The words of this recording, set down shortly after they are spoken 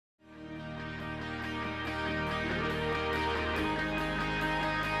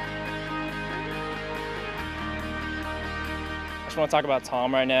just want to talk about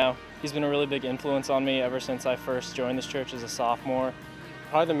Tom right now. He's been a really big influence on me ever since I first joined this church as a sophomore.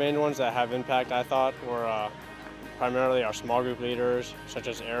 Probably the main ones that have impact, I thought, were primarily our small group leaders, such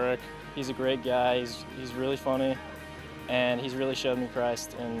as Eric. He's a great guy, he's really funny, and he's really showed me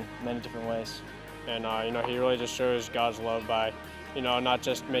Christ in many different ways. And he really just shows God's love by, not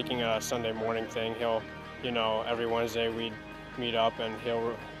just making a Sunday morning thing. He'll, every Wednesday we'd meet up and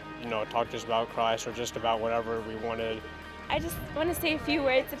he'll, talk to us about Christ or just about whatever we wanted. I just want to say a few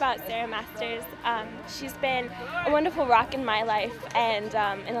words about Sarah Masters. She's been a wonderful rock in my life and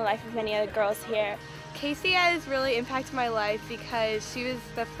in the life of many other girls here. Casey has really impacted my life because she was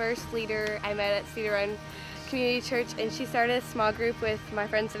the first leader I met at Cedar Run Community Church, and she started a small group with my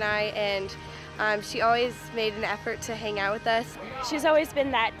friends and I, and she always made an effort to hang out with us. She's always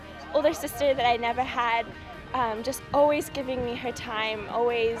been that older sister that I never had, just always giving me her time,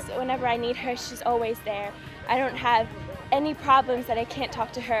 always, whenever I need her, she's always there. I don't have any problems that I can't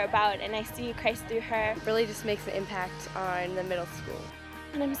talk to her about, and I see Christ through her. It really just makes an impact on the middle school.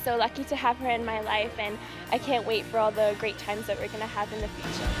 And I'm so lucky to have her in my life, and I can't wait for all the great times that we're going to have in the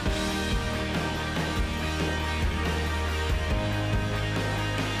future.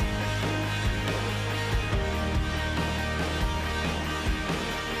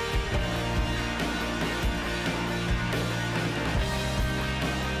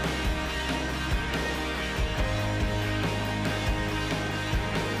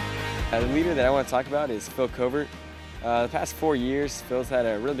 The leader that I want to talk about is Phil Covert. The past 4 years, Phil's had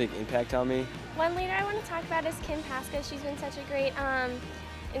a really big impact on me. One leader I want to talk about is Kim Pasca. She's been such a great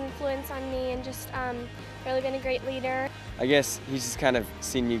influence on me and just really been a great leader. I guess he's just kind of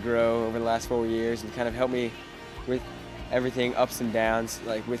seen me grow over the last 4 years and kind of helped me with everything, ups and downs,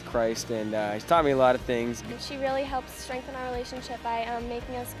 like with Christ, and he's taught me a lot of things. She really helps strengthen our relationship by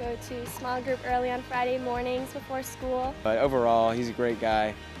making us go to small group early on Friday mornings before school. But overall, he's a great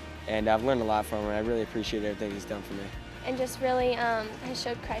guy, and I've learned a lot from him, and I really appreciate everything he's done for me. And just really has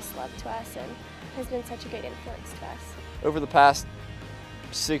showed Christ's love to us and has been such a great influence to us. Over the past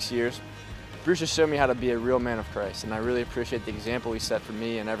 6 years, Bruce has shown me how to be a real man of Christ, and I really appreciate the example he set for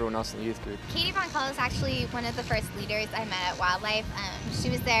me and everyone else in the youth group. Katie Broncola is actually one of the first leaders I met at Wildlife.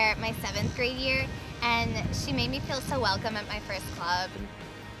 She was there my 7th grade year, and she made me feel so welcome at my first club.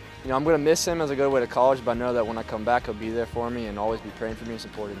 I'm going to miss him as I go away to college, but I know that when I come back, he'll be there for me and always be praying for me and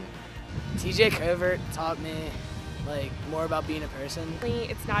supporting me. TJ Covert taught me more about being a person.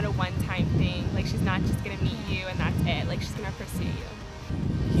 It's not a one-time thing. She's not just gonna meet you and that's it. She's gonna pursue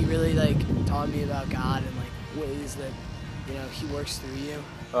you. He really taught me about God and ways that he works through you.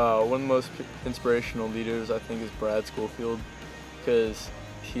 One of the most inspirational leaders I think is Brad Schofield, because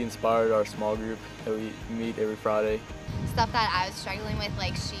he inspired our small group that we meet every Friday. Stuff that I was struggling with,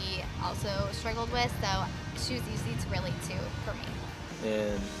 she also struggled with, so she was easy to relate to for me.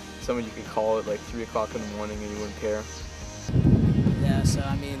 And someone you could call at 3 o'clock in the morning and you wouldn't care. Yeah, so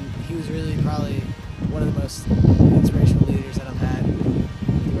he was really probably one of the most inspirational leaders that I've had.